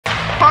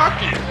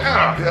hockey.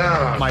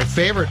 Yeah. My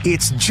favorite.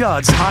 It's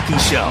Judd's Hockey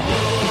Show.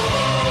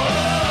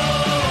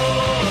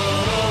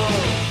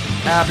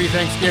 Happy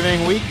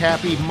Thanksgiving week.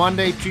 Happy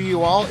Monday to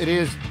you all. It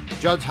is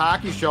Judd's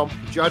Hockey Show.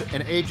 Judd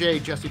and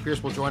AJ, Jesse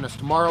Pierce will join us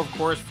tomorrow, of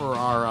course, for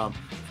our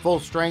full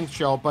strength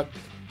show. But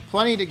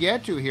plenty to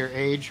get to here,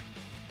 Age.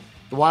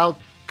 The Wild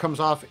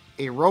comes off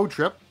a road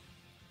trip,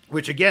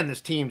 which, again,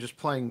 this team just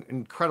playing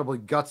incredibly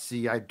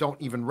gutsy. I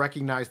don't even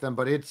recognize them,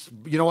 but it's,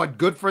 you know what,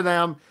 good for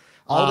them.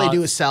 All they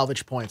do is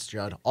salvage points,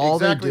 Judd. All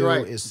exactly they do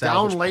right. is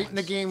salvage down late points. In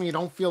the game, you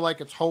don't feel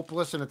like it's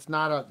hopeless, and it's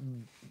not a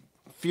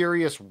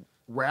furious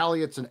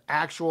rally. It's an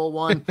actual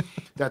one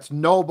that's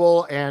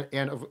noble. And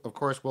of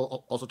course,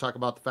 we'll also talk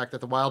about the fact that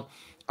the Wild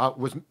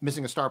was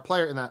missing a star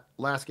player in that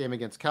last game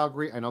against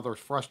Calgary. I know there's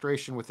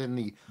frustration within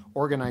the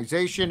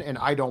organization, and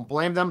I don't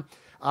blame them.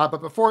 But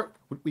before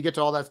we get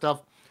to all that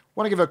stuff, I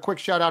want to give a quick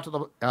shout out to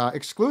the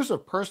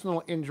exclusive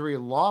personal injury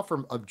law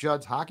firm of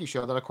Judd's Hockey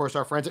Show. That, of course,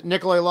 our friends at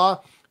Nicolay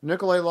Law.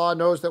 Nicolay Law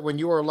knows that when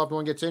you or a loved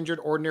one gets injured,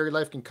 ordinary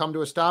life can come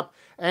to a stop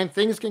and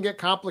things can get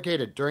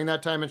complicated. During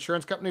that time,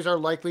 insurance companies are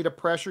likely to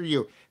pressure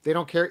you. They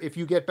don't care if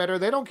you get better.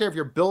 They don't care if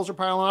your bills are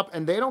piling up,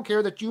 and they don't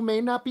care that you may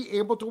not be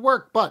able to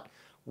work. But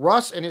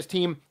Russ and his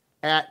team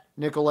at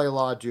Nicolay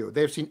Law do.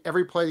 They've seen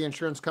every play the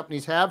insurance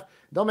companies have.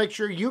 They'll make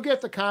sure you get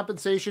the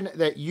compensation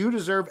that you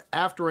deserve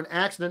after an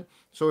accident.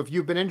 So if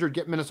you've been injured,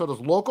 get Minnesota's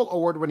local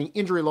award-winning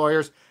injury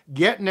lawyers.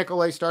 Get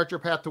Nicolay. Start your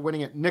path to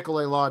winning at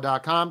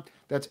nicolaylaw.com.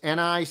 That's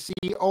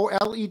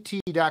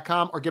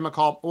NICOLET.com, or give them a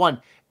call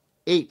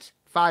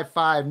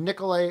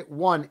 1-855-NICOLAY,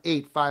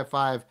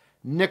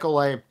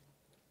 1-855-NICOLAY.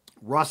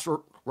 Russ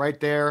right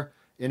there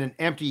in an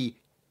empty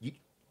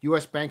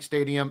U.S. Bank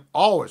Stadium,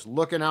 always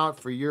looking out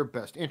for your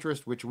best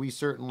interest, which we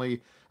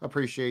certainly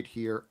appreciate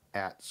here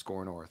at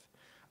SKOR North.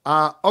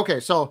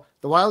 Okay, so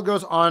the Wild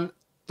goes on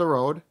the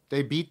road.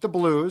 They beat the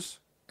Blues.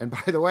 And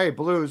by the way,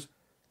 Blues,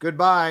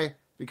 goodbye,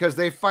 because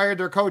they fired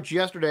their coach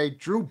yesterday.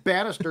 Drew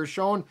Bannister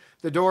shown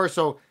the door.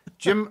 So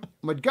Jim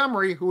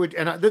Montgomery,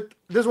 this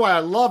is why I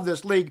love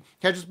this league,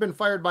 had just been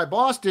fired by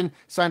Boston,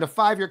 signed a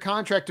 5-year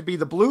contract to be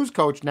the Blues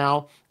coach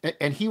now.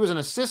 And he was an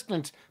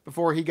assistant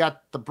before he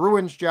got the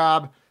Bruins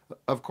job.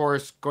 Of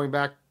course, going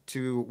back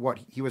to what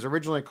he was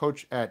originally a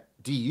coach at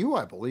DU,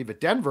 I believe, at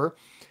Denver,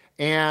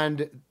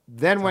 and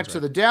then went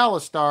to the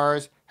Dallas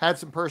Stars, had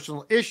some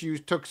personal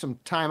issues, took some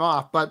time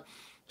off. But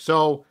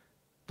so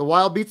the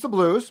Wild beats the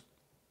Blues.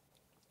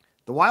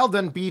 The Wild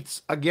then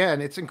beats again.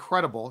 It's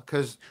incredible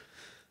because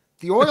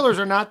the Oilers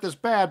are not this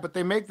bad, but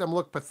they make them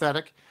look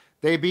pathetic.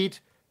 They beat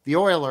the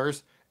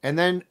Oilers and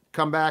then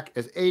come back,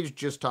 as Age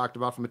just talked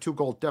about, from a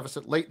 2-goal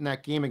deficit late in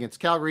that game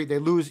against Calgary. They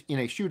lose in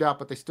a shootout,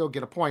 but they still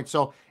get a point.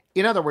 So,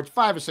 in other words,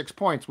 5 or 6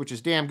 points, which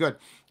is damn good.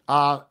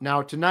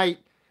 Now, tonight,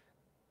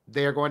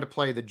 they are going to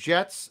play the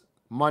Jets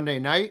Monday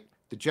night.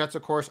 The Jets,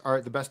 of course, are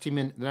the best team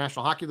in the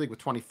National Hockey League with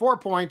 24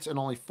 points and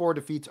only 4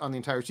 defeats on the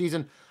entire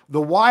season. The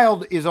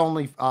Wild is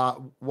only,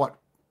 4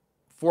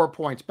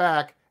 points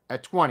back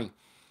at 20.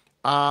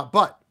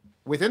 But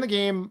within the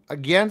game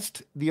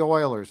against the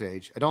Oilers,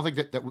 Age, I don't think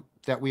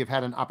that we have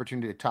had an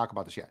opportunity to talk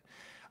about this yet.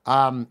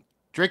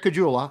 Drake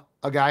Caggiula,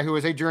 a guy who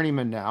is a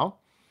journeyman now,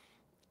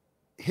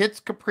 hits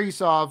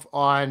Kaprizov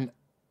on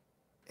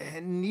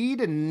knee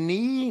to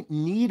knee,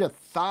 knee to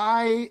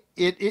thigh.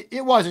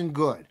 It wasn't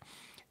good.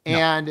 No.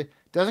 And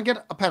doesn't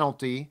get a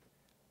penalty.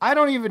 I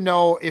don't even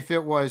know if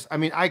it was, I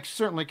mean, I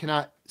certainly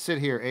cannot sit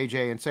here,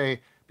 AJ, and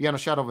say beyond a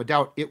shadow of a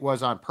doubt it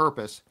was on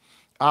purpose.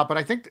 But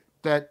I think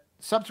that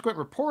subsequent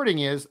reporting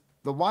is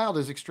the Wild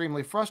is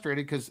extremely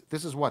frustrated because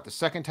this is the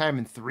second time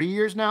in 3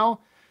 years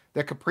now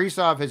that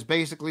Kaprizov has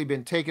basically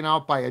been taken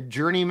out by a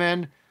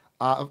journeyman.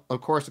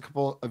 Of course, a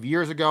couple of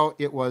years ago,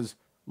 it was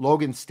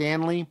Logan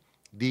Stanley.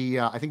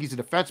 I think he's a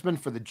defenseman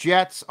for the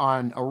Jets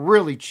on a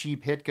really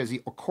cheap hit because he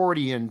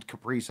accordioned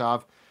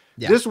Kaprizov.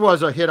 Yeah. This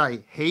was a hit I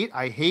hate.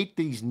 I hate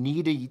these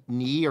knee to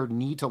knee or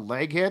knee to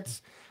leg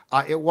hits.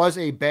 It was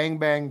a bang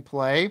bang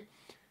play.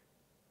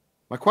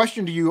 My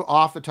question to you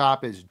off the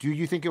top is, do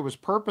you think it was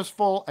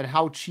purposeful, and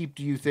how cheap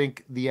do you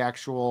think the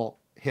actual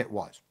hit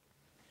was?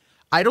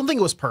 I don't think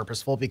it was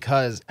purposeful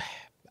because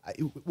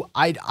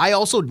I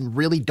also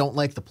really don't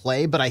like the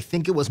play, but I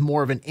think it was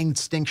more of an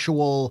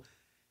instinctual.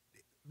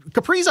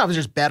 Kaprizov is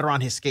just better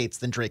on his skates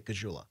than Drake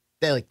Caggiula.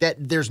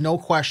 There's no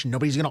question.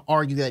 Nobody's going to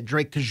argue that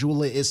Drake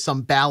Caggiula is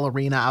some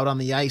ballerina out on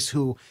the ice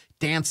who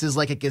dances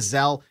like a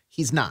gazelle.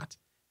 He's not.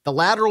 The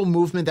lateral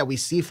movement that we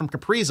see from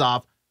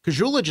Kaprizov,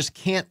 Caggiula just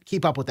can't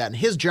keep up with that. And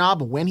his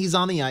job when he's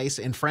on the ice,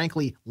 and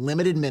frankly,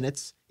 limited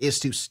minutes,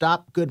 is to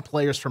stop good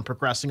players from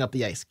progressing up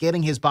the ice,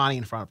 getting his body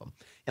in front of them.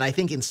 And I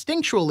think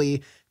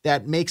instinctually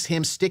that makes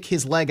him stick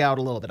his leg out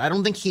a little bit. I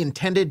don't think he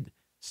intended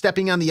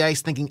stepping on the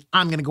ice thinking,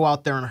 I'm going to go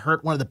out there and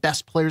hurt one of the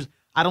best players.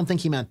 I don't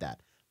think he meant that.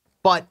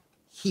 But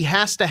he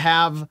has to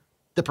have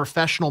the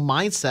professional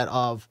mindset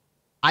of,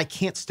 I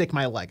can't stick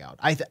my leg out.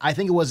 I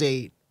think it was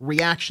a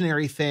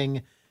reactionary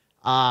thing.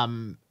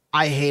 I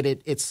hate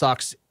it. It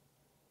sucks.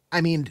 I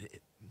mean,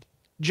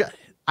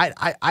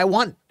 I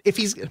want, if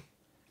he's,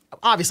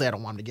 obviously I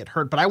don't want him to get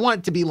hurt, but I want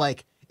it to be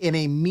like in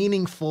a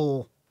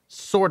meaningful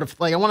sort of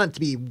like, I want it to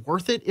be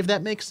worth it, if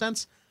that makes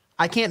sense.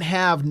 I can't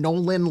have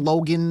Nolan,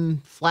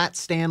 Logan, Flat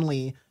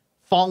Stanley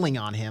falling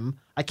on him.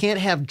 I can't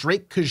have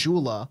Drake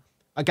Caggiula,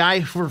 a guy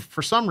who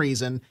for some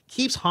reason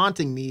keeps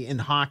haunting me in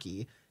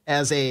hockey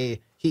as a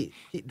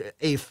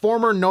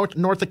former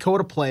North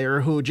Dakota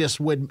player who just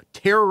would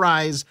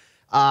terrorize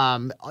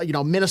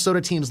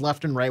Minnesota teams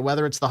left and right,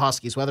 whether it's the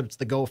Huskies, whether it's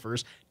the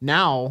Gophers.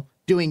 Now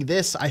doing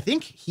this, I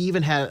think he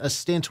even had a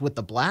stint with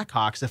the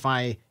Blackhawks, if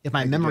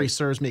my memory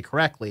serves me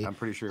correctly. I'm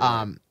pretty sure.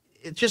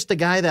 It's just a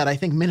guy that I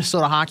think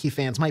Minnesota hockey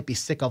fans might be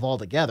sick of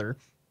altogether.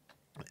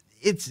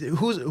 It's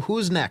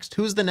who's next?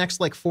 Who's the next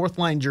like fourth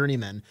line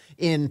journeyman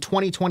in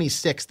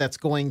 2026 that's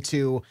going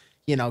to,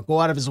 go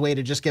out of his way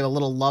to just give a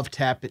little love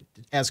tap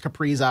as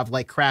Kaprizov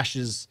like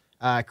crashes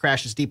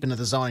deep into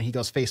the zone and he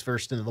goes face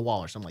first into the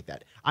wall or something like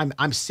that.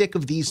 I'm sick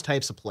of these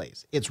types of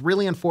plays. It's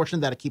really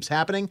unfortunate that it keeps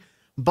happening,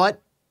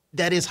 but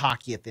that is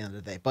hockey at the end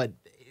of the day. But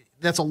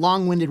that's a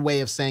long-winded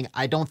way of saying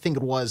I don't think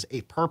it was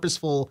a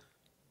purposeful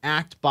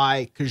act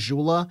by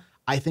Caggiula.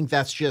 I think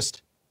that's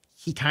just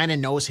he kind of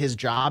knows his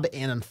job,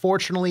 and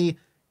unfortunately,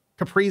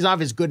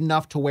 Kaprizov is good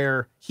enough to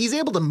where he's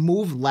able to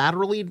move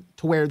laterally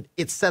to where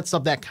it sets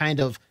up that kind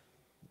of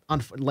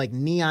like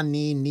knee on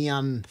knee, knee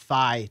on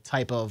thigh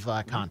type of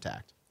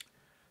contact.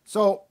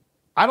 So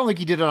I don't think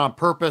he did it on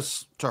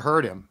purpose to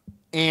hurt him,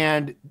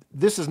 and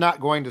this is not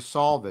going to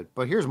solve it.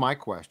 But here's my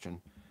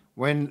question: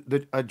 when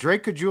a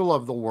Drake Caggiula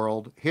of the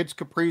world hits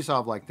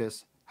Kaprizov like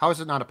this, how is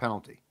it not a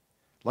penalty?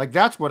 Like,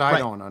 that's what I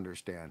don't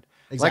understand.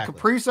 Exactly.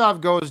 Like,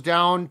 Kaprizov goes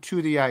down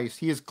to the ice.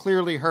 He is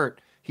clearly hurt.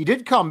 He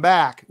did come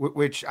back,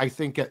 which I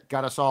think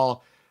got us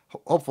all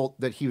hopeful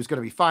that he was going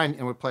to be fine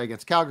and would play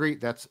against Calgary.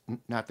 That's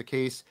not the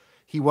case.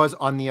 He was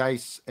on the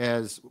ice,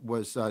 as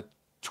was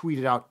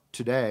tweeted out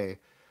today.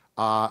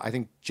 I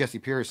think Jesse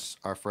Pierce,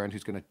 our friend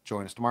who's going to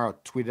join us tomorrow,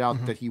 tweeted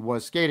out that he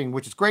was skating,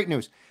 which is great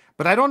news.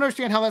 But I don't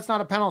understand how that's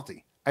not a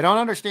penalty. I don't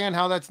understand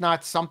how that's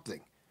not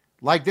something.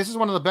 Like, this is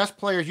one of the best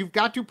players. You've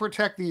got to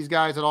protect these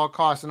guys at all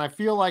costs. And I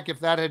feel like if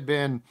that had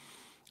been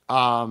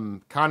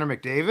Connor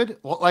McDavid,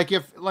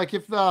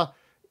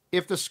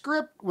 if the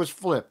script was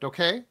flipped,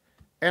 okay,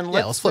 and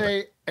let's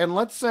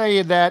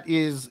say that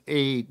is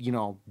a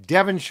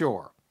Devon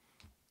Shore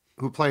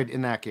who played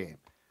in that game,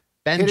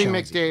 hitting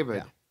McDavid,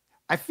 yeah.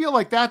 I feel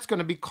like that's going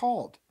to be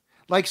called.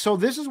 Like, so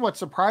this is what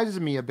surprises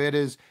me a bit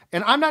is,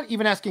 and I'm not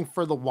even asking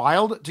for the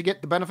Wild to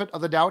get the benefit of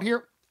the doubt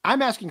here.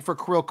 I'm asking for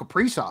Kirill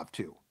Kaprizov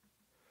too.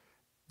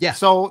 Yeah.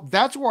 So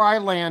that's where I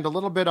land a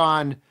little bit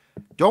on,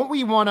 don't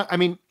we want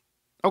to,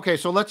 okay,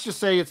 so let's just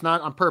say it's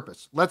not on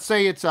purpose. Let's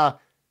say it's a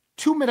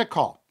 2-minute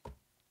call.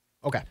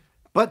 Okay.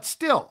 But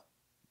still,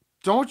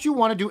 don't you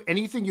want to do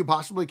anything you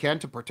possibly can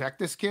to protect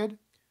this kid?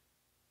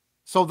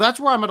 So that's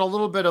where I'm at a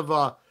little bit of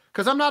a,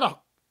 because I'm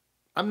not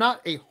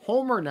a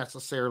homer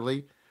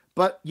necessarily,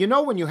 but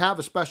when you have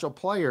a special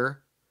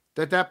player,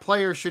 that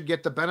player should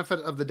get the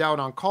benefit of the doubt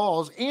on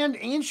calls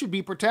and should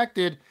be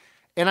protected.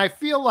 And I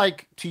feel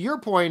like, to your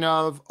point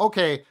of,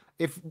 okay,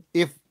 if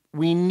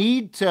we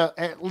need to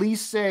at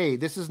least say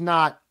this is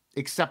not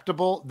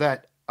acceptable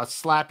that a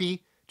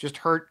slappy just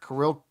hurt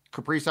Kirill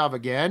Kaprizov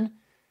again,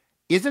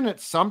 isn't it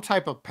some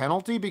type of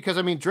penalty? Because,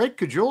 Drake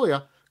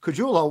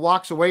Caggiula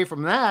walks away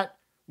from that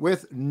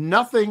with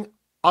nothing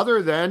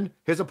other than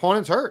his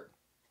opponent's hurt.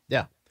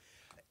 Yeah.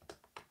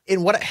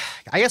 And what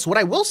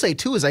I will say,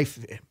 too, is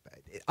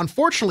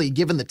unfortunately,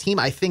 given the team,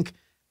 I think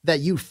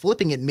that you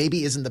flipping it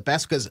maybe isn't the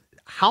best, because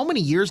how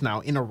many years now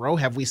in a row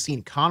have we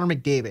seen Connor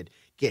McDavid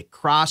get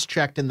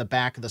cross-checked in the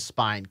back of the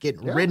spine, get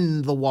ridden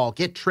into the wall,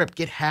 get tripped,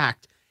 get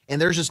hacked, and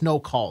there's just no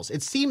calls?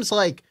 It seems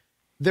like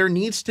there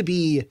needs to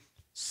be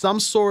some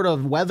sort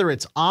of, whether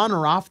it's on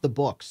or off the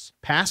books,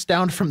 passed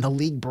down from the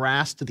league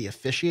brass to the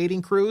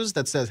officiating crews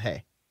that says,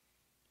 hey,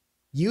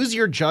 use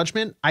your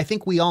judgment. I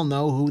think we all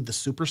know who the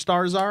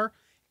superstars are.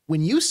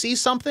 When you see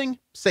something,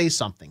 say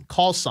something,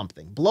 call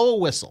something, blow a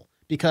whistle,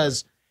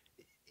 because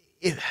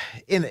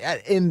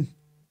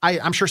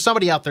I'm sure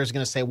somebody out there is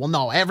going to say, well,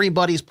 no,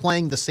 everybody's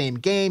playing the same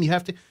game. You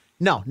have to.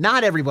 No,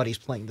 not everybody's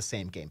playing the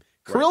same game.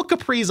 Right. Kirill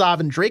Kaprizov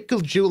and Drake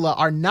Caggiula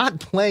are not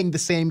playing the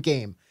same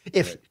game.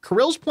 If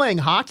Kirill's playing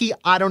hockey,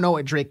 I don't know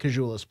what Drake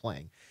Caggiula is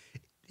playing.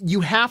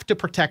 You have to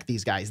protect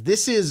these guys.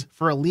 This is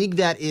for a league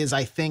that is,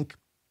 I think,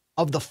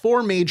 of the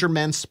 4 major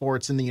men's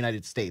sports in the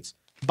United States,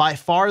 by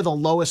far the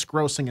lowest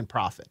grossing in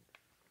profit.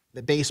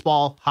 The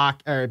baseball,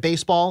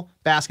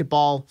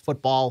 basketball,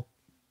 football,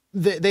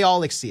 they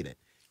all exceed it.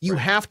 You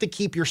have to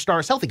keep your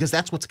stars healthy, because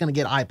that's what's going to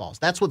get eyeballs.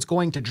 That's what's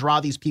going to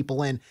draw these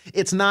people in.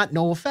 It's not,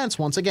 no offense,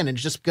 once again,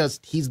 it's just because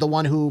he's the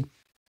one who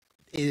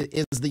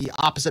is the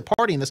opposite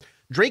party in this.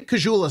 Drake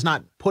Caggiula is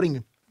not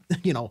putting,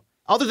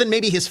 other than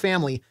maybe his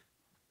family,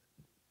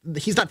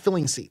 he's not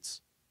filling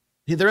seats.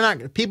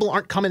 People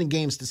aren't coming in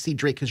games to see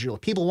Drake Caggiula.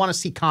 People want to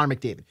see Connor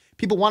McDavid.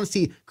 People want to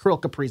see Kirill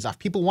Kaprizov.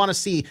 People want to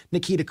see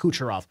Nikita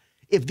Kucherov.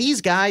 If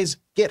these guys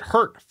get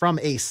hurt from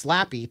a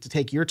slappy, to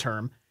take your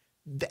term,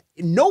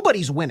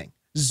 nobody's winning.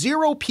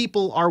 0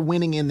 people are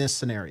winning in this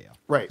scenario.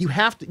 Right. You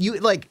have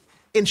to,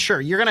 and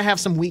sure, you're going to have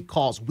some weak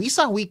calls. We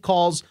saw weak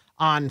calls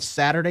on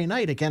Saturday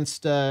night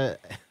against the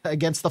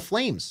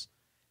Flames.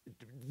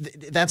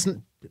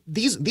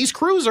 These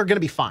crews are going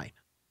to be fine.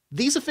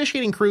 These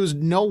officiating crews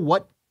know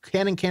what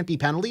can and can't be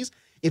penalties.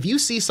 If you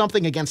see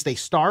something against a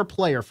star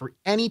player for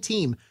any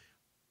team,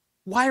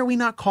 why are we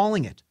not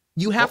calling it?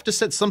 You have to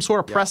set some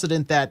sort of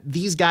precedent that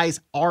these guys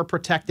are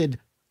protected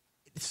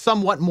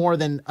somewhat more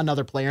than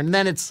another player. And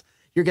then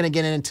you're going to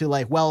get into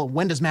like, well,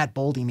 when does Matt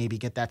Boldy maybe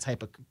get that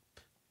type of...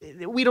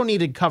 We don't need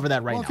to cover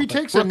that right now. If he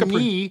takes a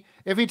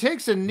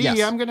knee, Yes.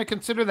 I'm going to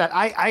consider that.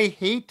 I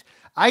hate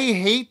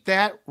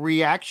that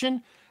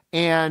reaction.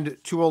 And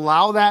to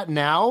allow that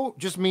now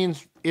just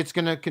means it's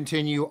going to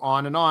continue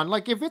on and on.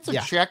 Like if it's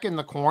a check in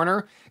the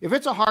corner, if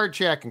it's a hard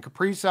check and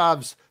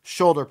Kaprizov's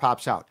shoulder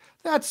pops out,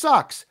 that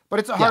sucks, but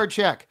it's a hard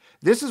check.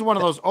 This is one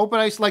of those open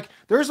ice. Like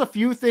there's a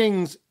few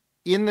things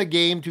in the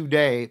game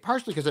today,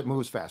 partially because it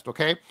moves fast.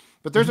 Okay.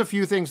 But there's a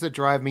few things that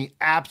drive me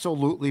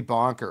absolutely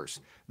bonkers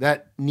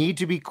that need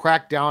to be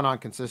cracked down on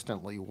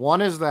consistently.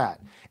 One is that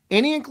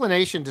any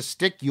inclination to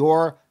stick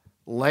your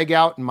leg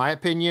out, in my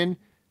opinion,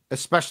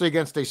 especially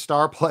against a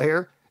star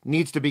player,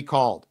 needs to be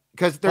called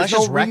because there's no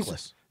reason.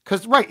 Reckless.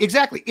 Because right,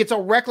 exactly, it's a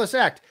reckless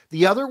act.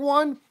 The other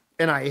one,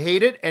 and I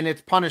hate it, and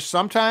it's punished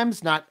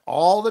sometimes, not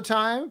all the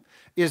time,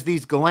 is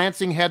these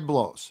glancing head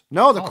blows.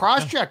 No, the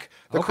cross check.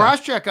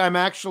 Cross check, I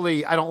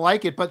don't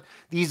like it, but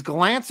these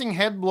glancing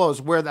head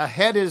blows where the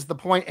head is the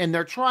point, and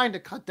they're trying to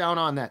cut down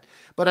on that.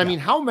 But I mean,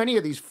 how many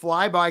of these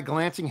flyby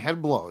glancing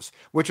head blows,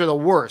 which are the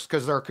worst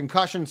because they're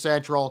concussion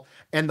central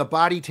and the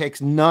body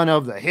takes none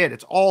of the hit.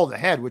 It's all the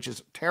head, which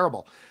is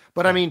terrible.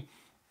 But I mean,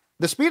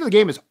 the speed of the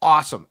game is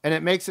awesome and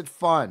it makes it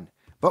fun.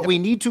 But we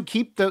need to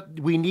keep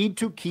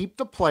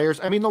the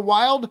players. I mean, the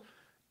Wild,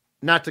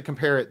 not to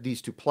compare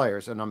these two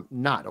players, and I'm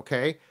not,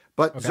 okay?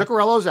 But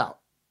Zuccarello's out.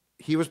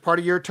 He was part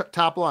of your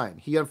top line.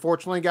 He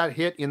unfortunately got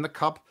hit in the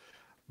cup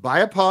by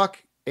a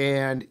puck,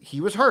 and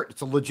he was hurt.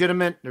 It's a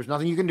legitimate, there's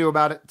nothing you can do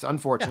about it. It's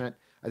unfortunate.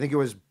 I think it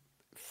was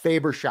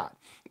Faber's shot.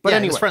 But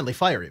anyway. It was friendly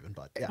fire even,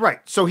 but Right,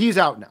 so he's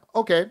out now.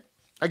 Okay,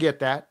 I get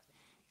that.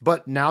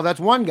 But now that's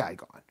one guy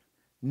gone.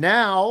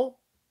 Now,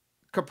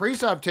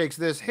 Kaprizov takes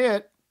this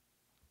hit,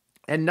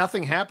 and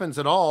nothing happens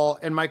at all.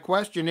 And my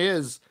question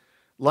is,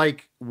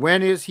 like,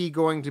 when is he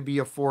going to be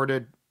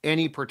afforded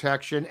any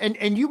protection?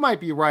 And you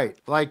might be right,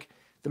 like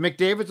the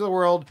McDavids of the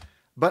world,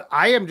 but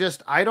I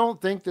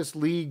don't think this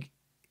league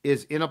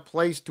is in a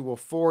place to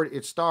afford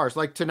its stars.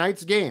 Like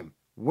tonight's game,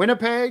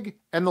 Winnipeg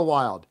and the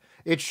Wild.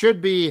 It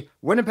should be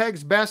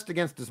Winnipeg's best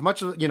against against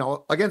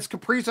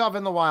Kaprizov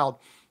and the Wild.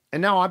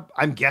 And now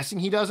I'm guessing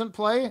he doesn't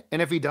play. And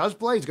if he does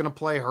play, he's going to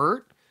play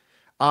hurt.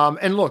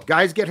 And look,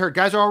 guys get hurt.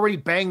 Guys are already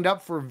banged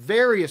up for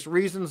various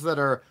reasons that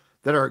are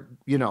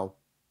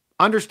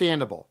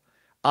understandable.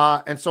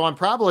 And so I'm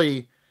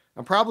probably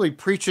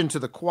preaching to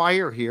the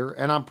choir here,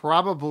 and I'm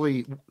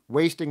probably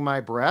wasting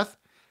my breath.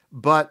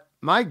 But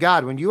my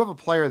God, when you have a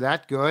player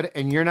that good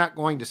and you're not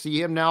going to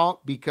see him now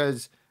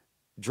because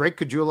Drake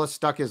Caggiula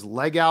stuck his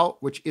leg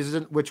out, which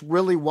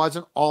really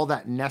wasn't all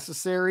that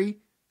necessary,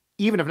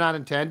 even if not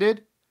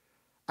intended,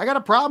 I got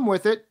a problem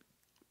with it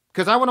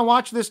because I want to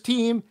watch this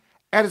team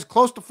at as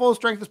close to full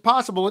strength as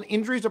possible, and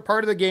injuries are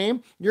part of the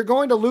game. You're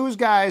going to lose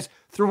guys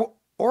through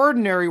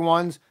ordinary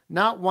ones,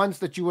 not ones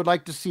that you would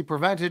like to see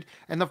prevented.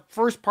 And the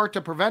first part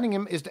to preventing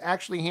him is to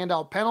actually hand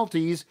out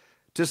penalties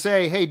to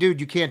say, hey, dude,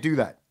 you can't do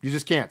that. You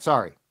just can't.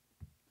 Sorry.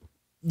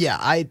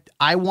 Yeah,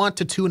 I want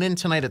to tune in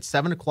tonight at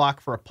 7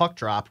 o'clock for a puck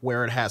drop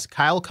where it has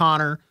Kyle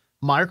Connor,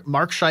 Mark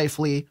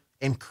Scheifele,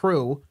 and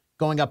crew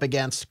going up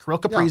against Kirill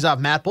Kaprizov,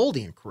 Matt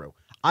Boldy, and crew.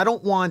 I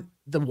don't want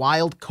the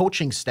Wild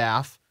coaching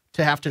staff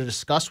to have to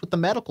discuss with the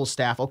medical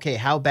staff, okay,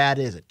 how bad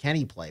is it? Can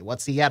he play?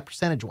 What's he at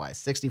percentage-wise?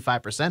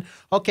 65%?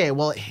 Okay,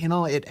 well,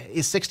 it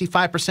is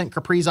 65%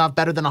 Kaprizov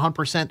better than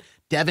 100%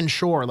 Devin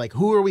Shore? Like,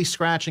 who are we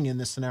scratching in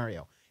this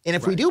scenario? And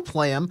if we do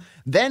play him,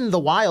 then the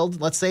Wild,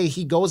 let's say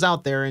he goes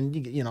out there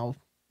and,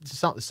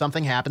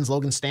 something happens.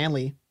 Logan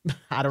Stanley,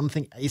 I don't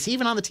think, is he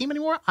even on the team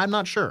anymore? I'm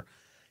not sure.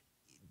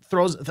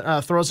 Throws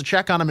a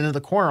check on him into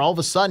the corner. All of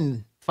a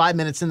sudden, 5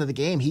 minutes into the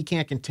game, he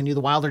can't continue.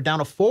 The Wild are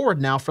down a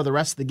forward now for the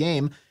rest of the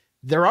game.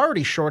 They're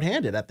already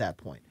shorthanded at that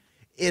point.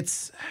 There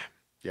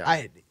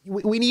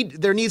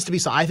needs to be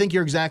some. I think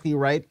you're exactly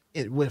right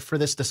for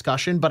this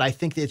discussion, but I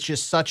think it's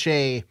just such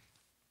a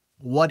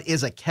what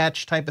is a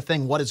catch type of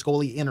thing. What is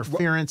goalie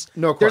interference?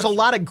 No question. There's a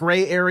lot of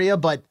gray area,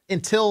 but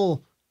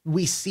until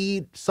we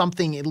see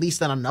something at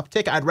least on an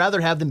uptick, I'd rather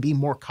have them be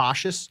more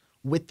cautious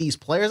with these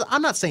players.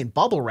 I'm not saying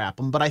bubble wrap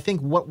them, but I think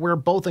what we're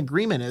both in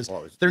agreement is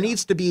there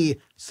needs to be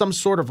some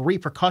sort of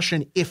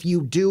repercussion if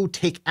you do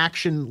take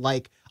action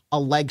like a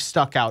leg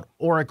stuck out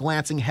or a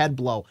glancing head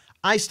blow.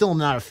 I still am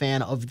not a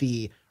fan of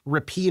the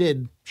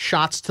repeated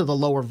shots to the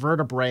lower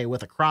vertebrae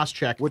with a cross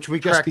check, which we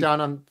cracked down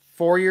on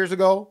 4 years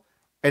ago,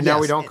 and now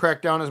we don't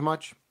crack down as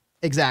much.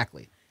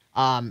 Exactly.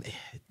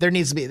 There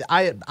needs to be.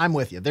 I'm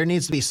with you. There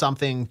needs to be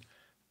something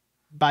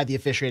by the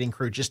officiating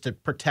crew just to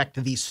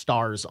protect these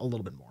stars a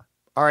little bit more.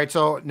 All right.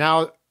 So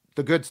now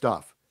the good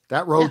stuff.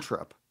 That road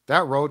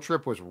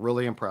trip was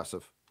really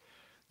impressive.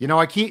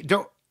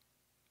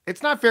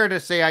 it's not fair to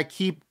say I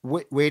keep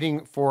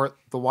waiting for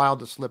the Wild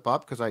to slip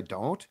up, because I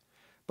don't,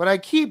 but I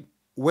keep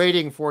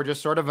waiting for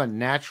just sort of a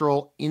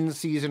natural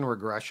in-season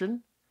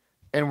regression,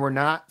 and we're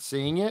not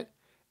seeing it.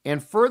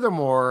 And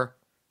furthermore,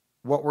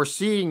 what we're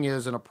seeing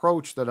is an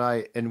approach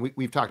that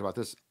we've talked about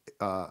this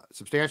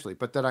substantially,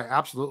 but that I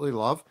absolutely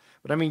love.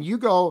 But I mean, you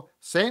go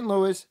St.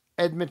 Louis,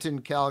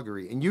 Edmonton,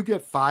 Calgary, and you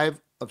get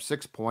 5 of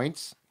 6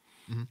 points,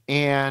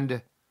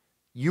 and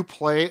you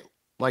play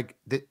like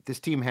this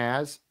team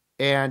has.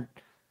 And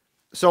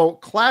so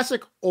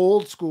classic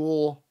old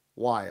school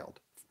Wild,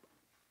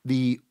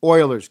 the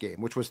Oilers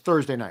game, which was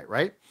Thursday night,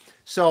 right?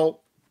 So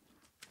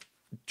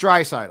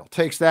Draisaitl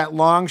takes that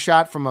long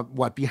shot from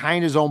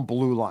behind his own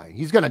blue line.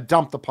 He's going to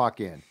dump the puck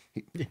in.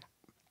 He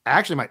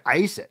actually might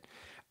ice it.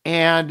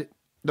 And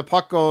the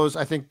puck goes,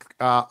 I think,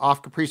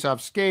 off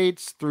Kaprizov's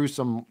skates, through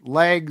some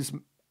legs.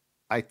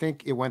 I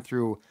think it went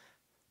through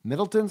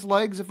Middleton's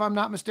legs, if I'm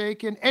not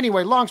mistaken.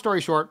 Anyway, long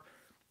story short,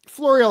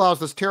 Fleury allows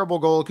this terrible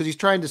goal because he's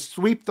trying to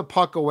sweep the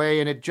puck away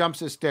and it jumps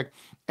his stick.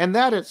 And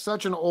that is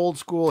such an old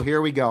school,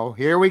 here we go,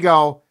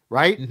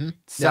 right?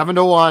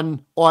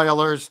 7-1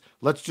 Oilers.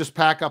 Let's just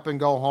pack up and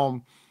go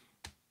home.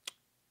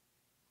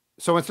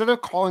 So instead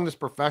of calling this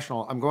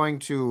professional, I'm going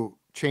to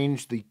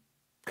change the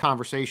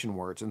conversation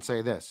words and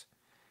say this.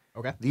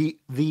 Okay.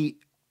 The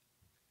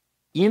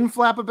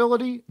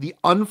inflappability, the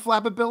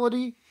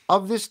unflappability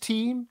of this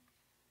team,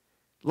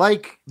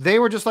 like they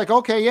were just like,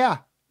 okay, yeah.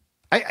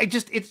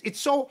 It's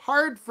so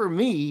hard for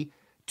me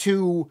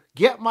to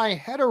get my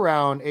head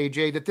around,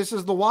 AJ, that this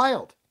is the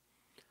Wild.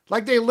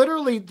 Like they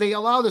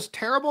allow this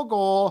terrible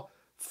goal.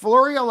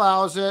 Fleury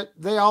allows it.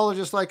 They all are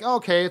just like,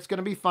 okay, it's going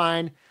to be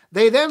fine.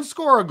 They then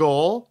score a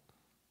goal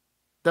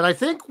that I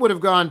think would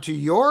have gone to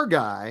your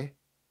guy,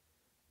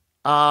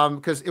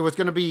 because it was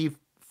going to be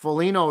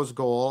Foligno's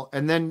goal.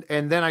 And then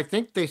I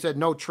think they said,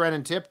 no,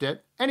 Trennan tipped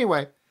it.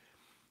 Anyway,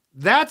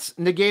 that's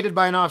negated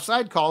by an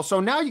offside call.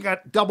 So now you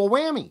got double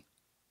whammy.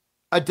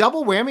 A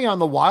double whammy on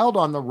the Wild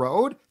on the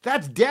road,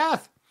 that's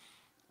death.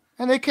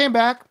 And they came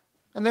back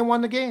and they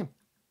won the game.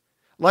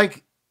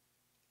 Like,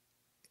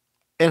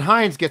 and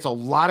Hines gets a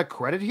lot of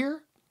credit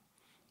here.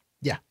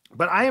 Yeah.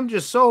 But I am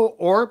just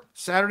or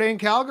Saturday in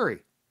Calgary.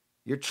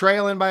 You're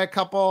trailing by a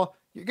couple.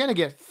 You're going to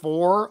get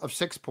 4 of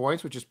 6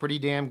 points, which is pretty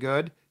damn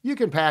good. You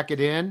can pack it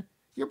in.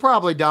 You're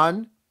probably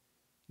done.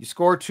 You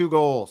score 2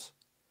 goals.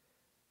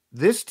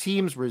 This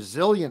team's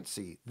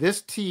resiliency,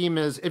 this team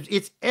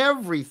it's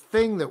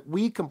everything that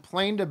we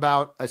complained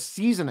about a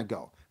season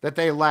ago that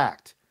they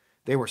lacked.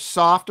 They were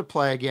soft to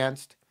play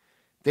against.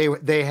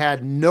 They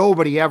had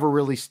nobody ever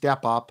really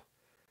step up.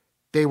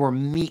 They were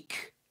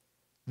meek.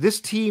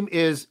 This team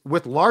is,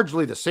 with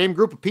largely the same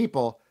group of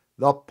people,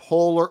 the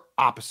polar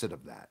opposite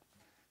of that.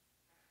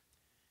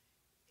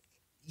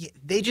 Yeah,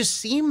 they just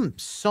seem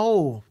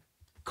so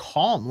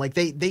calm. Like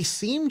they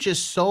seem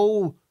just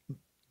so...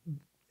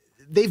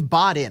 They've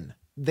bought in.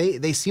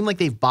 They seem like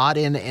they've bought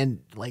in, and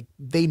like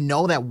they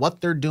know that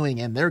what they're doing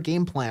and their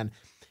game plan,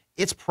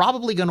 it's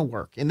probably going to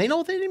work. And they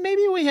know that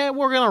maybe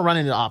we're going to run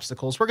into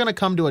obstacles. We're going to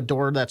come to a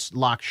door that's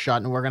locked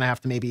shut, and we're going to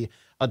have to maybe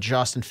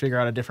adjust and figure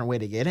out a different way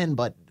to get in.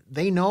 But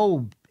they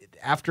know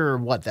after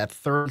that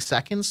 30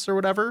 seconds or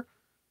whatever,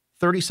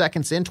 30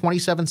 seconds in,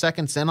 27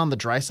 seconds in on the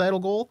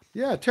Draisaitl goal.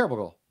 Yeah, terrible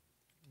goal.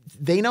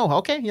 They know,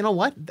 okay, you know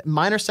what?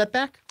 Minor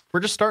setback. We're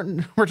just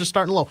starting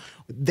low.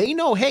 They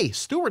know, hey,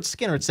 Stuart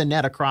Skinner's in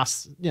net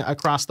across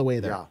the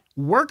way there. Yeah.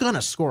 We're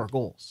gonna score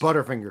goals.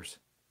 Butterfingers.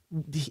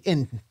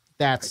 And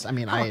that's, I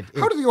mean, how do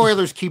the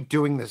Oilers keep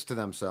doing this to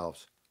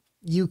themselves?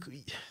 You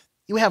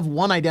have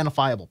one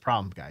identifiable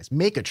problem, guys.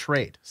 Make a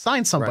trade.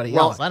 Sign somebody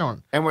else.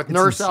 And with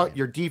Nurse out,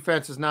 your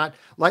defense is not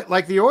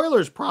like the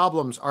Oilers'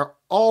 problems are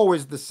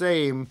always the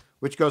same,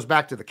 which goes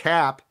back to the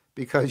cap,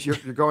 because you're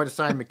going to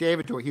sign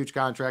McDavid to a huge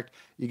contract.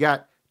 You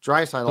got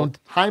Draisaitl.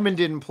 Hyman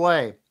didn't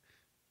play.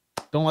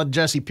 Don't let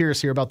Jesse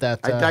Pierce hear about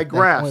that. I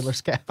digress. That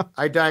Oilers cap.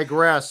 I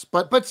digress.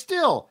 But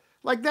still,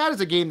 like that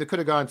is a game that could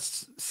have gone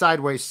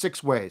sideways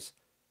 6 ways.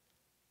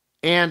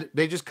 And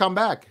they just come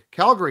back.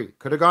 Calgary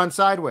could have gone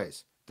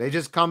sideways. They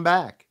just come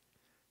back.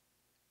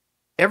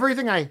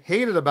 Everything I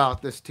hated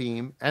about this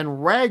team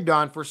and ragged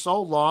on for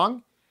so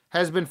long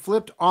has been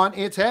flipped on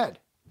its head.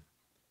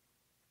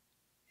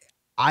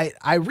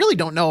 I really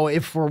don't know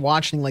if we're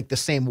watching like the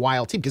same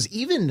Wild team, because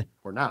even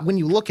we're not. When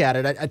you look at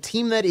it, a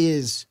team that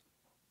is...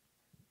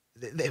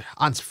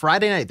 on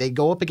Friday night, they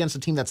go up against a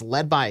team that's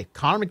led by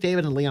Connor McDavid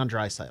and Leon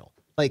Draisaitl.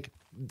 Like,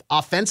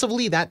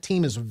 offensively, that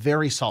team is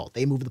very solid.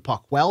 They move the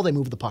puck well. They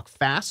move the puck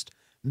fast.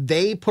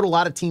 They put a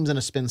lot of teams in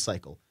a spin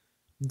cycle.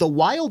 The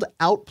Wild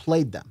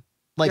outplayed them.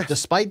 Like,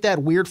 despite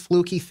that weird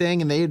fluky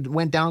thing and they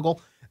went down a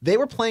goal, they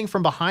were playing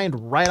from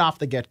behind right off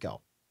the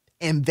get-go.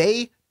 And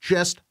they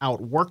just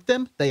outworked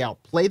them. They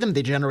outplayed them.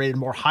 They generated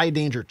more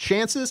high-danger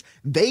chances.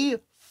 They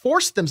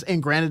forced them,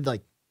 and granted,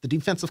 like, the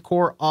defensive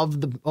core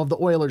of the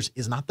Oilers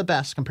is not the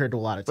best compared to a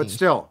lot of teams. But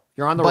still,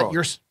 you're on the road.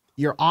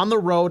 You're on the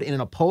road in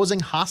an opposing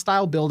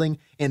hostile building,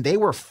 and they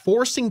were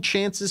forcing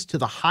chances to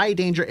the high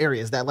danger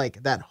areas.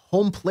 That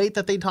home plate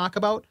that they talk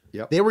about.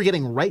 Yep. They were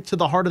getting right to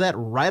the heart of that,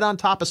 right on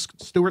top of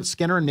Stuart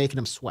Skinner and making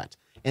him sweat.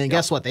 And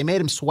guess what? They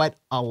made him sweat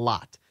a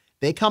lot.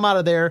 They come out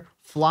of there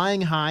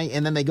flying high,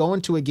 and then they go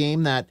into a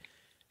game that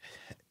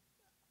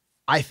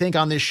I think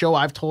on this show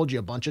I've told you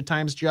a bunch of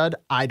times, Judd,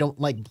 I don't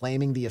like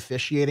blaming the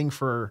officiating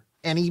for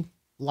any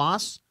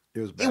loss. It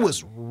was bad. It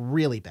was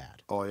really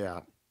bad. Oh, yeah.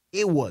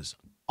 It was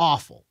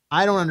awful.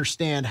 I don't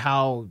understand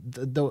how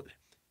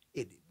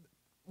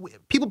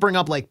people bring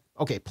up like,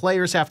 okay,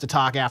 players have to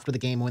talk after the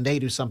game when they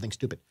do something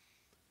stupid.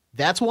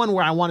 That's one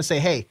where I want to say,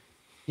 hey,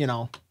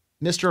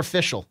 Mr.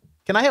 Official,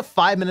 can I have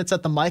 5 minutes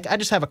at the mic? I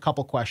just have a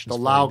couple questions.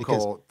 The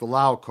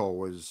Lauco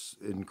was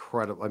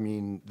incredible. I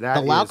mean, the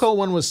Lauco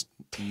one was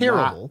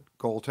terrible.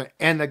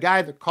 And the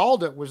guy that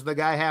called it was the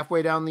guy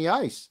halfway down the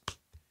ice.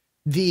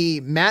 The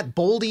Matt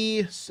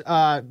Boldy,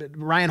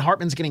 Ryan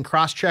Hartman's getting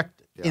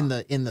cross-checked in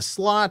the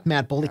slot.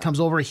 Matt Boldy comes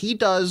over. He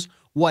does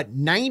what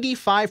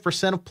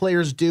 95% of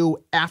players do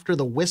after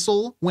the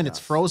whistle when it's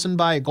frozen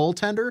by a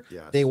goaltender.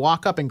 Yes. They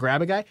walk up and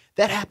grab a guy.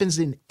 That happens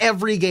in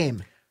every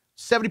game.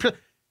 70%.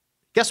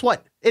 Guess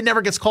what? It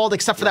never gets called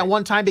except for that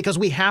one time because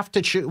we have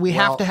to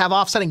have to have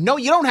offsetting. No,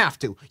 you don't have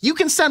to. You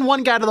can send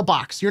one guy to the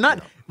box. You're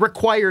not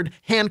required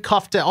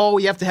handcuffed to,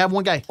 you have to have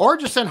one guy. Or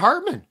just send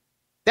Hartman.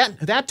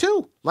 That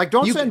too. Like,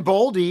 don't send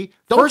Boldy.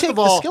 Don't First take of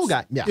all, the skill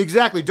guy. Yeah.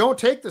 Exactly. Don't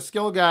take the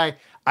skill guy.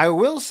 I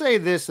will say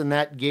this in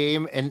that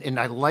game, and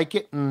I like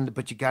it,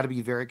 but you got to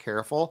be very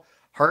careful.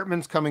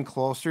 Hartman's coming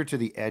closer to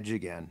the edge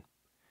again.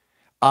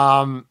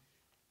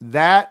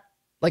 That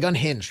like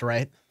unhinged,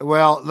 right?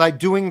 Well, like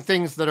doing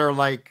things that are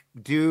like,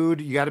 dude,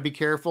 you got to be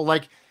careful.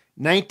 Like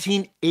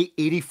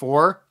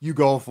 1984, you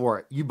go for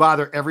it. You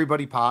bother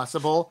everybody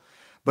possible,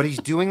 but he's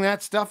doing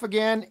that stuff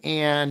again.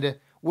 And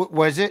what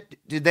was it?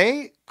 Did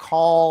they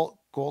call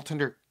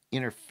goaltender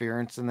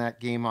interference in that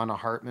game on a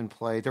Hartman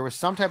play? There was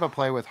some type of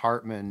play with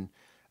Hartman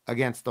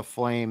against the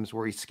Flames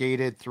where he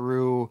skated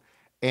through,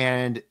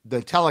 and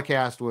the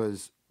telecast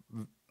was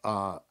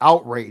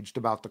outraged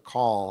about the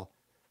call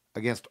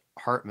against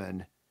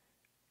Hartman.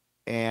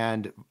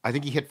 And I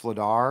think he hit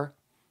Vladar,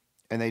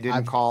 and they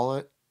didn't call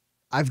it.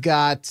 I've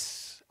got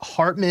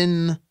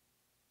Hartman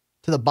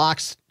to the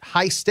box,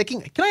 high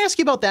sticking. Can I ask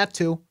you about that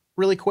too,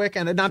 really quick?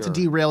 And not to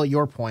derail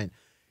your point.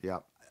 Yeah.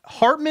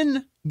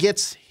 Hartman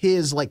gets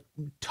his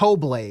toe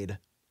blade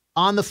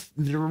on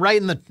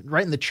right in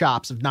the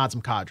chops of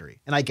Nazem Kadri,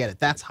 and I get it.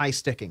 That's high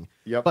sticking.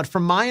 Yep. But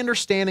from my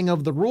understanding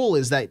of the rule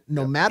is that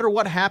no matter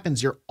what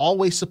happens, you're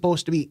always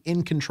supposed to be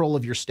in control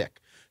of your stick.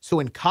 So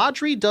when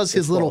Kadri does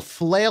his little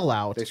flail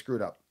out, they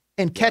screwed up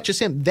and catches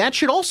him. That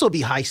should also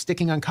be high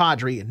sticking on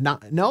Kadri.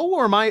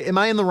 Or am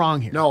I in the wrong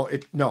here? No,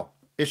 it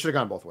should have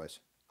gone both ways.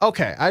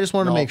 Okay, I just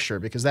wanted to make sure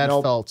because that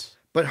felt.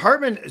 But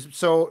Hartman.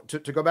 So to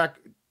go back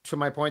to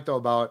my point though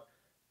about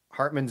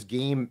Hartman's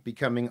game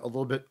becoming a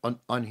little bit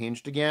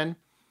unhinged again,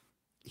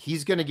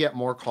 he's going to get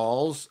more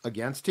calls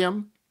against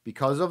him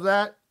because of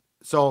that.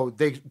 So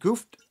they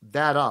goofed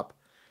that up.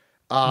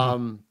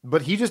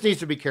 But he just needs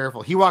to be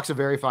careful. He walks a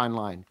very fine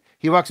line.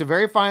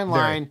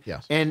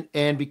 Yes.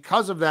 And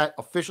because of that,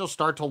 officials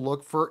start to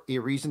look for a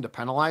reason to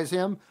penalize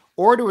him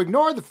or to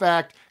ignore the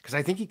fact, because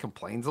I think he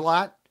complains a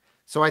lot.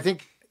 So I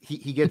think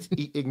he gets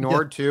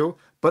ignored too.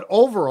 But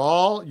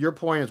overall, your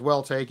point is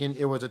well taken.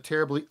 It was a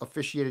terribly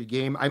officiated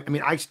game. I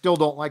mean, I still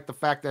don't like the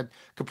fact that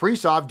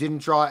Kaprizov didn't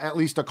draw at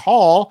least a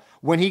call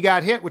when he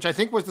got hit, which I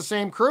think was the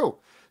same crew.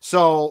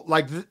 So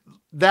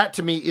that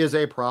to me is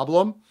a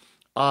problem.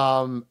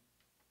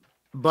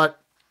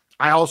 But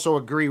I also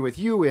agree with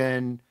you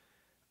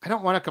I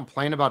don't want to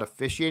complain about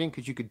officiating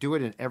because you could do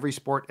it in every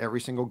sport,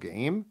 every single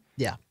game.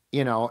 Yeah.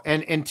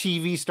 And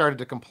TV started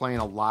to complain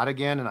a lot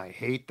again, and I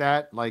hate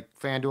that. Like,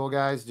 FanDuel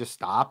guys, just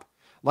stop.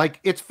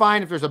 Like, it's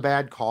fine if there's a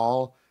bad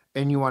call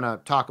and you want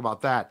to talk about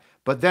that,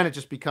 but then it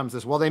just becomes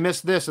this, well, they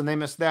missed this and they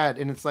missed that,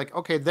 and it's like,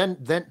 okay, then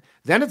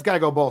it's got to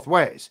go both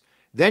ways.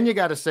 Then you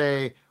got to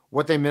say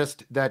what they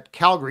missed that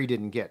Calgary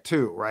didn't get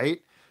too,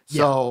 right?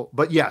 Yeah. So,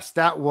 but yes,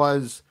 that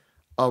was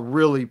a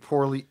really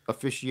poorly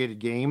officiated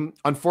game.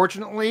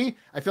 Unfortunately,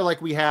 I feel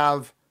like we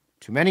have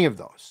too many of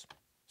those.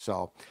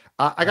 So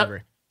I got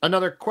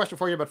another question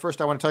for you, but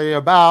first I want to tell you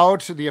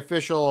about the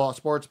official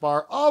sports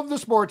bar of the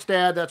Sports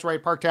Dad. That's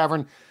right, Park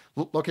Tavern,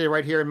 located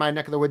right here in my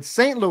neck of the woods,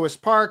 St. Louis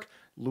Park,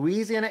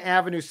 Louisiana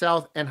Avenue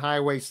South and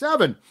Highway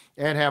 7.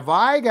 And have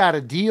I got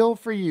a deal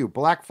for you?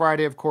 Black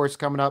Friday, of course,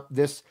 coming up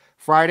this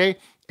Friday.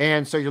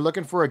 And so you're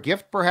looking for a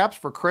gift perhaps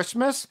for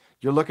Christmas.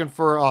 You're looking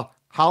for a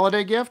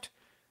holiday gift.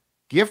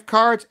 Gift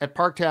cards at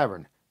Park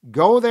Tavern.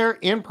 Go there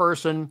in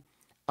person,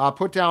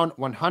 put down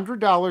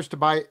 $100 to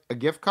buy a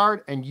gift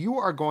card, and you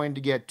are going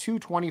to get two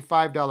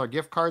 $25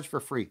 gift cards for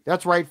free.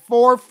 That's right,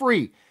 for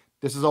free.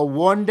 This is a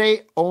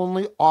one-day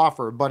only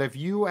offer, but if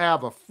you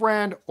have a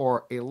friend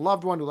or a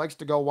loved one who likes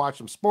to go watch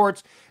some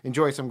sports,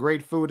 enjoy some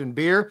great food and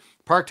beer,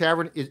 Park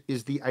Tavern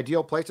is the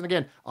ideal place. And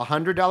again, a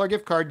 $100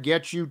 gift card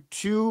gets you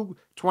two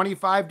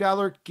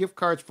 $25 gift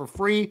cards for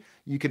free.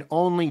 You can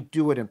only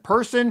do it in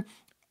person.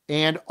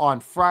 And on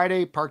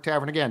Friday, Park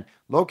Tavern again,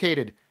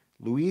 located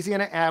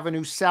Louisiana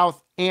Avenue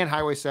South and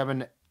Highway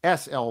 7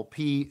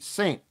 SLP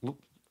St.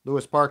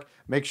 Louis Park.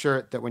 Make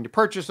sure that when you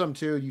purchase them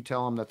too, you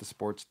tell them that the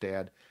Sports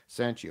Dad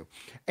sent you.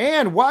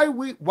 And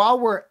while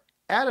we're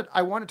at it,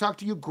 I want to talk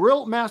to you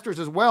grill masters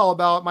as well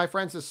about my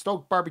friends at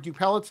Stoked Barbecue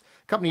Pellets,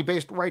 company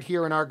based right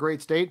here in our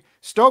great state.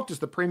 Stoked is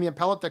the premium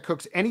pellet that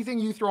cooks anything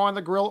you throw on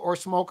the grill or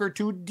smoker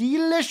to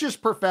delicious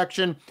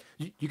perfection.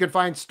 You can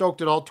find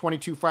Stoked at all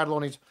 22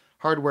 Fratelloni's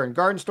hardware and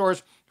garden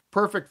stores.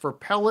 Perfect for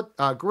pellet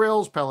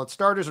grills, pellet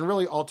starters, and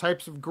really all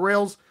types of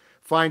grills.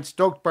 Find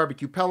Stoked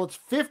Barbecue Pellets,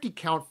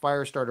 50-count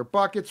fire starter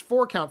buckets,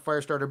 4-count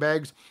fire starter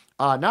bags,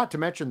 not to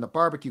mention the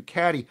barbecue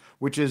caddy,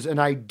 which is an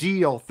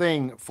ideal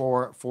thing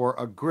for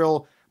a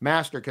grill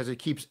master because it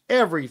keeps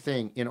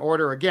everything in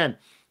order. Again,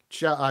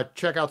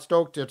 check out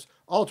Stoked. It's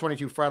all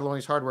 22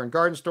 Fratelloni's hardware and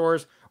garden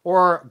stores,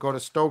 or go to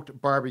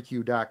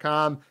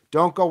stokedbarbecue.com.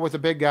 Don't go with the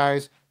big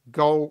guys.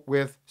 Go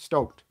with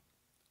Stoked.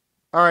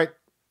 All right.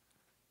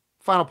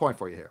 Final point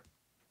for you here.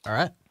 All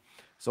right.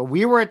 So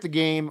we were at the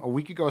game a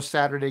week ago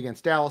Saturday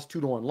against Dallas,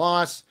 2-1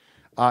 loss,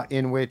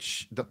 in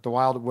which the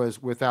Wild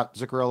was without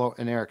Zuccarello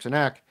and Eriksson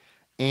Ek.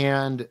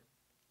 And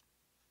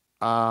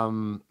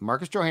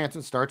Marcus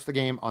Johansson starts the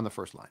game on the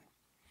first line.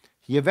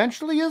 He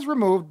eventually is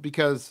removed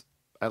because,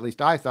 at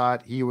least I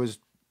thought, he was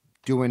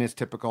doing his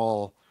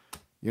typical,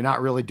 you're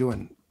not really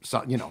doing,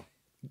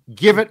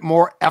 give it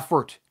more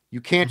effort.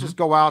 You can't just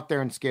go out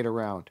there and skate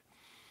around.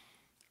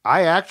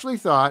 I actually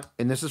thought,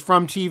 and this is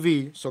from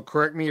TV, so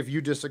correct me if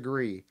you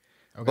disagree,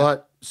 okay.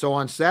 But so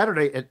on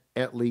Saturday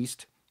at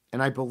least,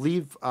 and I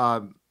believe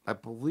it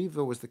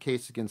was the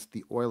case against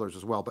the Oilers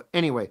as well. But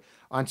anyway,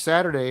 on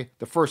Saturday,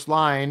 the first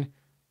line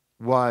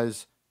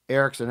was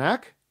Eriksson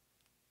Ek,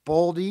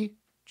 Boldy,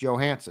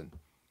 Johansson.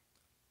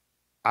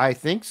 I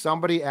think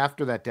somebody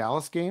after that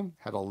Dallas game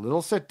had a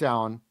little sit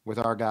down with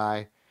our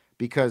guy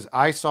because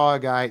I saw a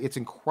guy, it's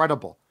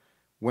incredible.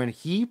 When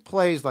he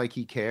plays like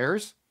he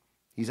cares,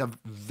 he's a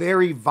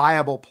very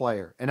viable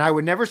player. And I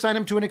would never sign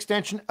him to an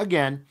extension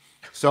again.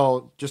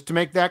 So just to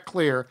make that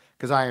clear,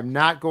 because I am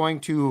not going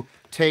to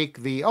take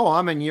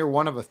I'm in year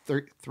one of a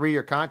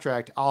 3-year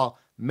contract, I'll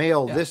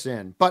mail this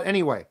in. But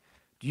anyway,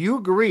 do you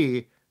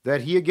agree that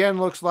he again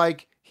looks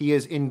like he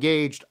is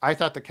engaged? I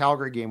thought the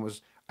Calgary game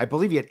I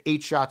believe he had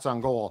 8 shots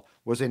on goal,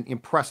 was an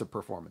impressive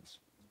performance.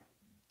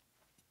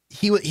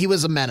 He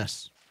was a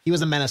menace. He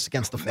was a menace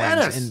against the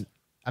Flames. And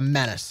a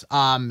menace.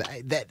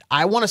 That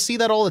I want to see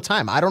that all the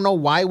time. I don't know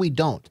why we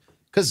don't,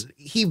 because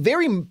he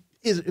very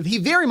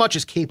much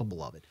is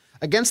capable of it.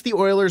 Against the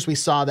Oilers, we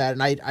saw that,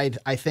 and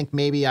I think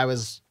maybe I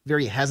was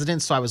very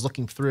hesitant, so I was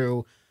looking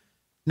through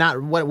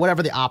not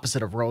whatever the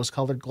opposite of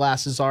rose-colored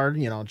glasses are,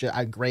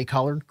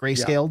 gray-colored,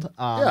 gray-scaled,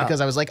 because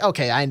I was like,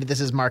 okay,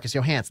 this is Marcus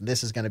Johansson.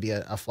 This is going to be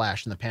a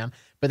flash in the pan.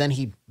 But then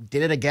he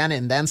did it again,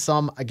 and then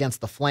some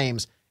against the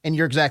Flames, and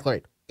you're exactly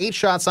right. 8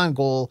 shots on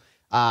goal,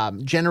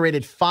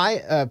 generated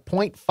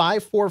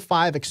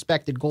 0.545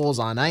 expected goals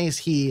on ice.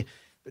 He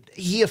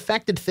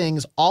affected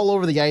things all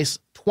over the ice,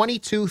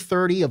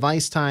 22-30 of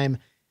ice time.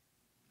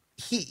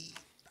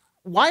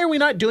 Why are we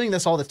not doing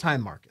this all the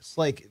time, Marcus?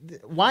 Like,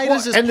 why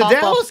does this? And the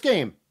Dallas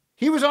game,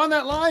 he was on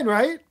that line,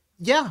 right?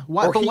 Yeah.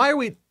 Why are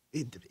we?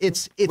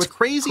 It's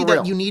crazy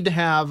that you need to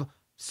have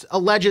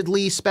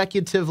allegedly,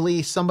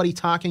 speculatively, somebody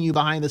talking to you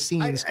behind the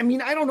scenes. I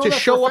mean, I don't know to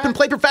show up and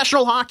play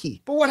professional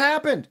hockey. But what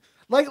happened?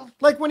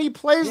 Like when he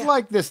plays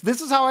like this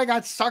is how I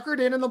got suckered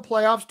in the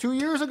playoffs 2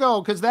 years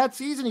ago. Because that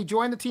season he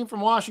joined the team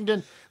from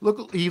Washington.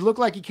 He looked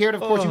like he cared.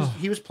 Of course,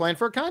 he was playing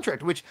for a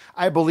contract, which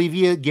I believe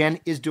he again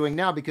is doing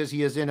now because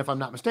he is in, if I'm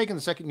not mistaken,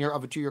 the second year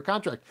of a 2-year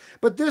contract.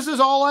 But this is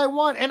all I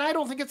want, and I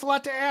don't think it's a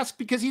lot to ask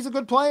because he's a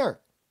good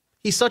player.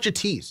 He's such a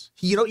tease.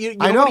 You know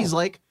what he's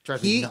like.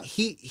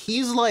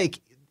 He's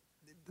like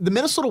the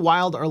Minnesota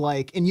Wild are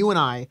like, and you and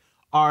I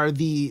are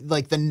the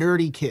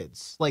nerdy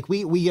kids. Like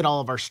we get all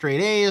of our straight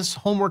A's,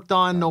 homework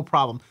done, no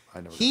problem.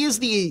 I know he's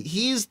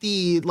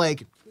the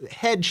like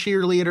head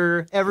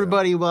cheerleader,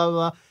 everybody, blah,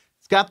 blah, blah.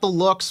 He's got the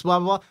looks, blah,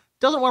 blah, blah.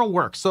 Doesn't want to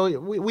work. So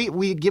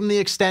we give him the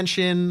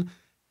extension.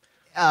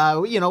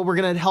 We're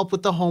going to help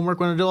with the homework.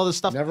 We're going to do all this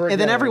stuff.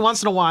 And then every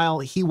once in a while,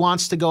 he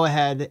wants to go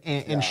ahead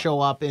and show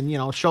up and,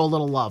 show a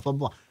little love, blah,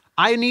 blah.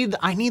 I need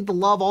the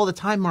love all the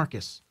time,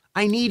 Marcus.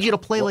 I need you to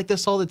play like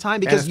this all the time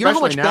because you know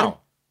how much better.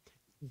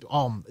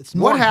 It's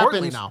more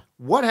importantly now.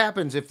 What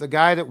happens if the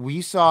guy that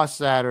we saw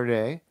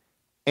Saturday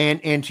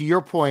and to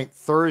your point,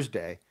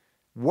 Thursday,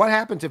 what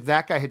happens if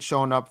that guy had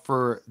shown up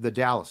for the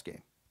Dallas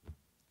game?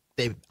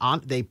 They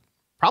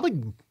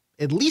probably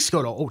at least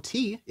go to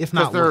OT, if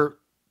not.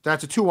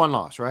 That's a 2-1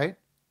 loss, right?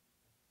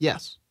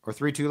 Yes. Or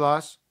 3-2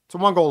 loss? It's a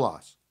 1-goal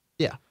loss.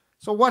 Yeah.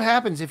 So what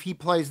happens if he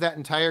plays that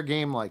entire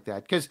game like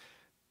that? Because,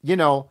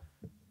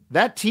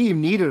 that team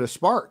needed a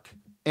spark.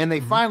 And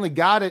they finally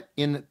got it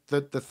in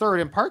the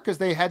third, in part because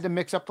they had to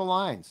mix up the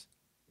lines.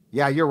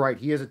 Yeah, you're right.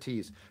 He is a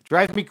tease.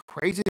 Drives me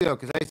crazy, though,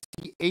 because I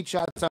see 8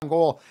 shots on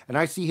goal, and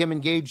I see him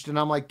engaged, and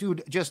I'm like,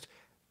 dude, just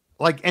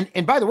like,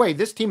 and by the way,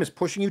 this team is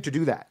pushing you to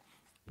do that.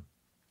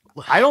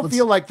 I don't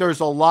feel like there's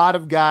a lot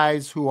of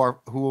guys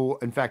who,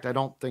 in fact, I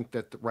don't think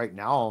that right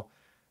now,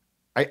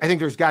 I think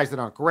there's guys that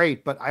aren't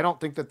great, but I don't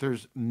think that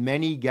there's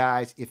many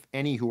guys, if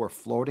any, who are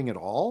floating at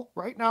all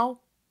right now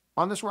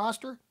on this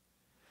roster.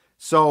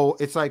 So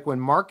it's like when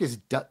Marcus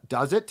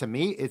does it, to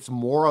me,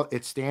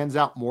 it stands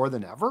out more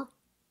than ever.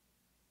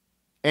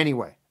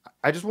 Anyway,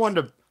 I just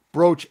wanted to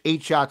broach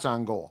 8 shots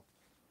on goal.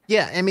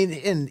 Yeah, I mean,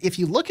 and if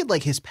you look at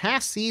like his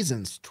past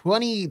seasons,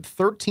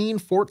 2013,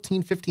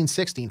 14, 15,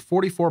 16,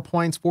 44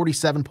 points,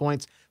 47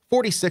 points,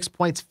 46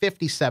 points,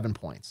 57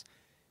 points.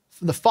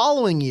 The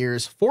following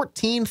years,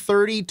 14,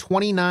 30,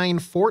 29,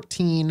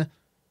 14,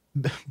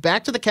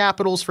 back to the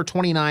Capitals for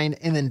 29,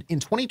 and then in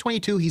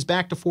 2022, he's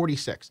back to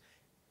 46.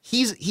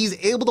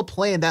 He's able to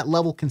play at that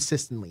level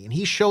consistently, and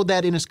he showed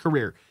that in his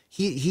career.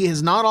 He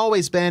has not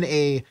always been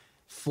a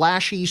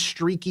flashy,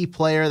 streaky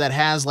player that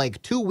has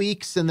like 2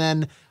 weeks and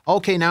then,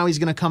 okay, now he's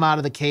going to come out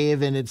of the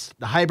cave and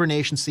the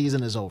hibernation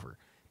season is over.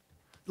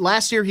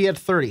 Last year he had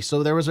 30,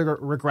 so there was a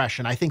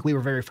regression. I think we were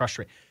very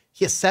frustrated.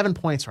 He has 7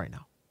 points right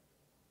now.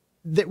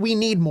 That we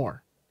need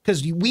more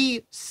because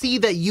we see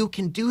that you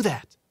can do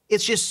that.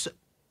 It's just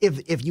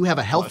if you have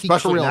a healthy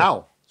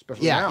Kirill.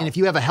 Especially now. And if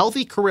you have a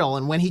healthy Kirill,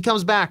 and when he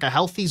comes back, a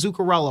healthy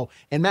Zuccarello,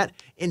 and Matt,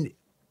 and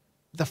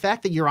the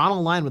fact that you're on a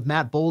line with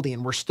Matt Boldy,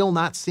 and we're still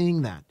not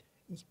seeing that,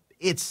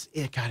 it's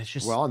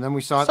just and then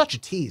we saw such a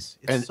tease.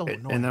 It's so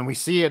annoying. And then we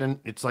see it, and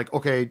it's like,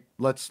 okay,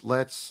 let's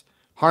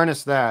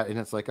harness that, and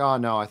it's like, oh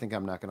no, I think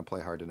I'm not going to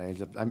play hard tonight.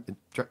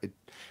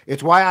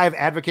 It's why I've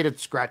advocated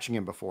scratching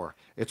him before.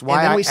 It's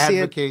why I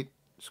advocate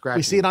scratching.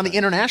 We see it on the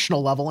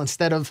international level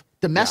instead of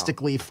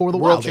domestically for the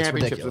World Wild.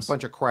 Championships. It's a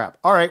bunch of crap.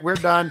 All right, we're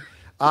done.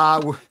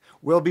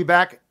 We'll be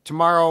back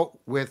tomorrow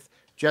with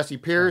Jesse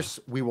Pierce.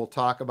 We will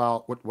talk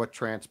about what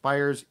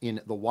transpires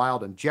in the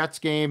Wild and Jets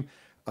game,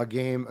 a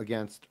game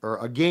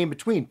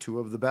between two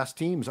of the best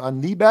teams on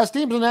the best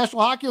teams in the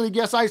National Hockey League.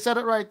 Yes, I said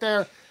it right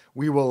there.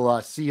 We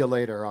will see you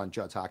later on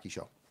Judd's Hockey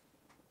Show.